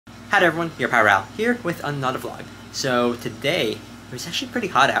Hi everyone, your Pyral here with another vlog. So today, it was actually pretty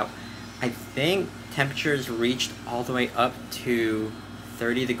hot out. I think temperatures reached all the way up to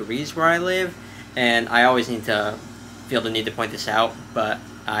 30 degrees where I live, and I always feel the need to point this out, but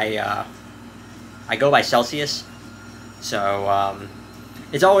I go by Celsius, so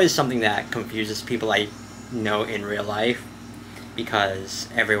it's always something that confuses people I know in real life, because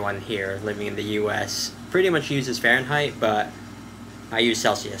everyone here living in the US pretty much uses Fahrenheit, but I use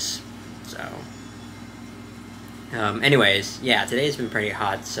Celsius. So anyways, yeah, today's been pretty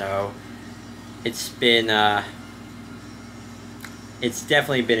hot, so it's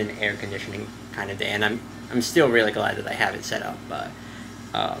definitely been an air conditioning kind of day, and I'm still really glad that I have it set up. But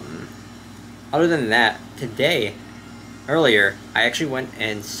other than that, earlier I actually went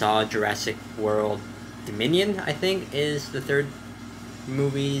and saw Jurassic World Dominion, I think is the third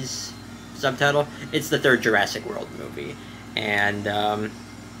movie's subtitle. It's the third Jurassic World movie, and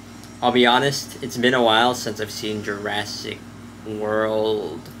I'll be honest, it's been a while since I've seen Jurassic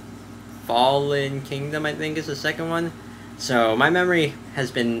World Fallen Kingdom, I think is the second one. So my memory has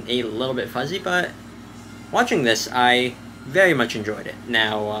been a little bit fuzzy, but watching this, I very much enjoyed it.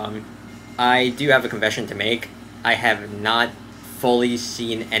 Now, I do have a confession to make. I have not fully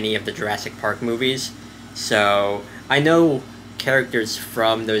seen any of the Jurassic Park movies, so I know characters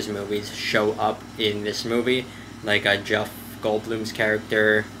from those movies show up in this movie, like Jeff Goldblum's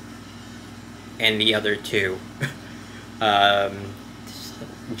character, and the other two. Jeff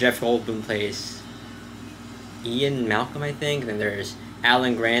Goldblum plays Ian Malcolm, I think. Then there's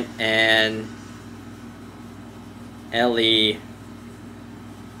Alan Grant and Ellie,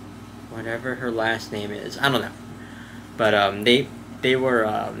 whatever her last name is. I don't know. But they were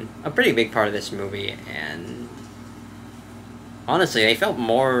a pretty big part of this movie, and honestly, they felt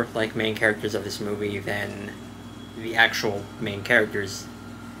more like main characters of this movie than the actual main characters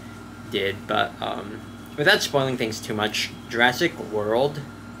did. But without spoiling things too much, Jurassic World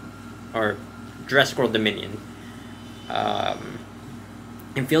Dominion,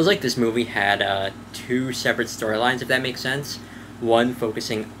 it feels like this movie had two separate storylines, if that makes sense. One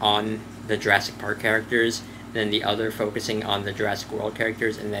focusing on the Jurassic Park characters, then the other focusing on the Jurassic World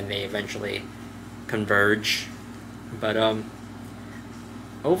characters, and then they eventually converge. But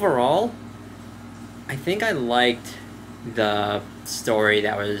overall, I think I liked the story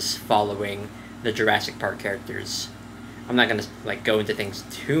that was following the Jurassic Park characters. I'm not gonna go into things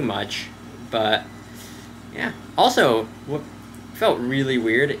too much, but yeah. Also, what felt really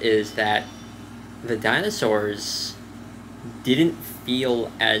weird is that the dinosaurs didn't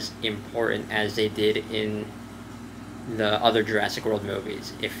feel as important as they did in the other Jurassic World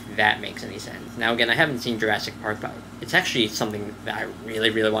movies, if that makes any sense. Now again, I haven't seen Jurassic Park, but it's actually something that I really,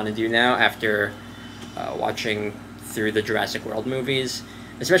 really want to do now after watching through the Jurassic World movies,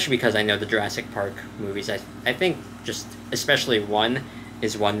 especially because I know the Jurassic Park movies, I think just especially one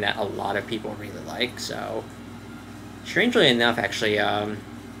is one that a lot of people really like. So strangely enough, actually,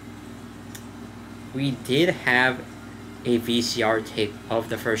 we did have a VCR tape of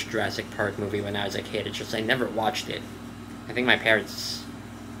the first Jurassic Park movie when I was a kid. It's just I never watched it. I think my parents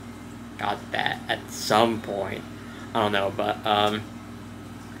got that at some point. I don't know, but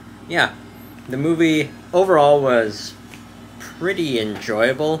yeah, the movie overall was pretty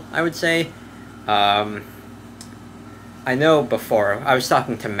enjoyable, I would say. I know before, I was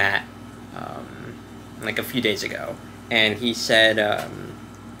talking to Matt like a few days ago, and he said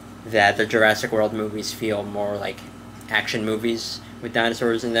that the Jurassic World movies feel more like action movies with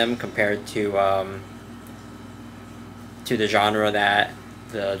dinosaurs in them compared to the genre that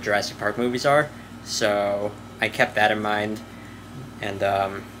the Jurassic Park movies are. So I kept that in mind, and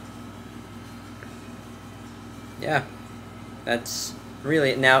yeah, that's really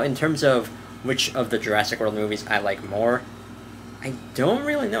it. Now, in terms of which of the Jurassic World movies I like more, I don't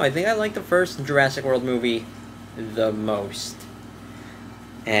really know. I think I like the first Jurassic World movie the most,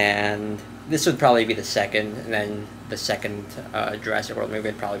 and this would probably be the second, and then the second Jurassic World movie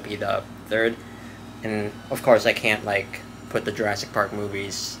would probably be the third. And of course, I can't put the Jurassic Park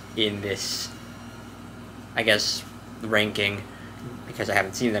movies in this, I guess, ranking, because I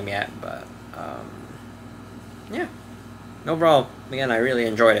haven't seen them yet. But yeah, overall, again, I really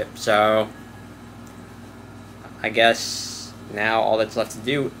enjoyed it. So I guess now all that's left to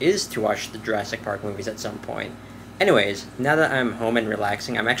do is to watch the Jurassic Park movies at some point. Anyways, now that I'm home and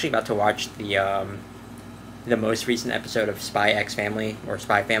relaxing, I'm actually about to watch the most recent episode of Spy X Family, or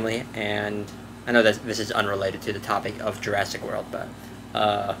Spy Family, and I know that this is unrelated to the topic of Jurassic World, but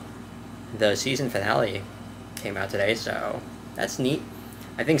the season finale came out today, so that's neat.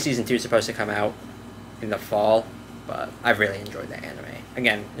 I think season 2 is supposed to come out in the fall, but I've really enjoyed the anime.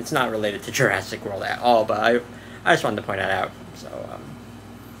 Again, it's not related to Jurassic World at all, but I just wanted to point that out. So,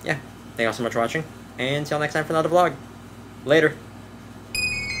 yeah. Thank you all so much for watching, and see you all next time for another vlog. Later.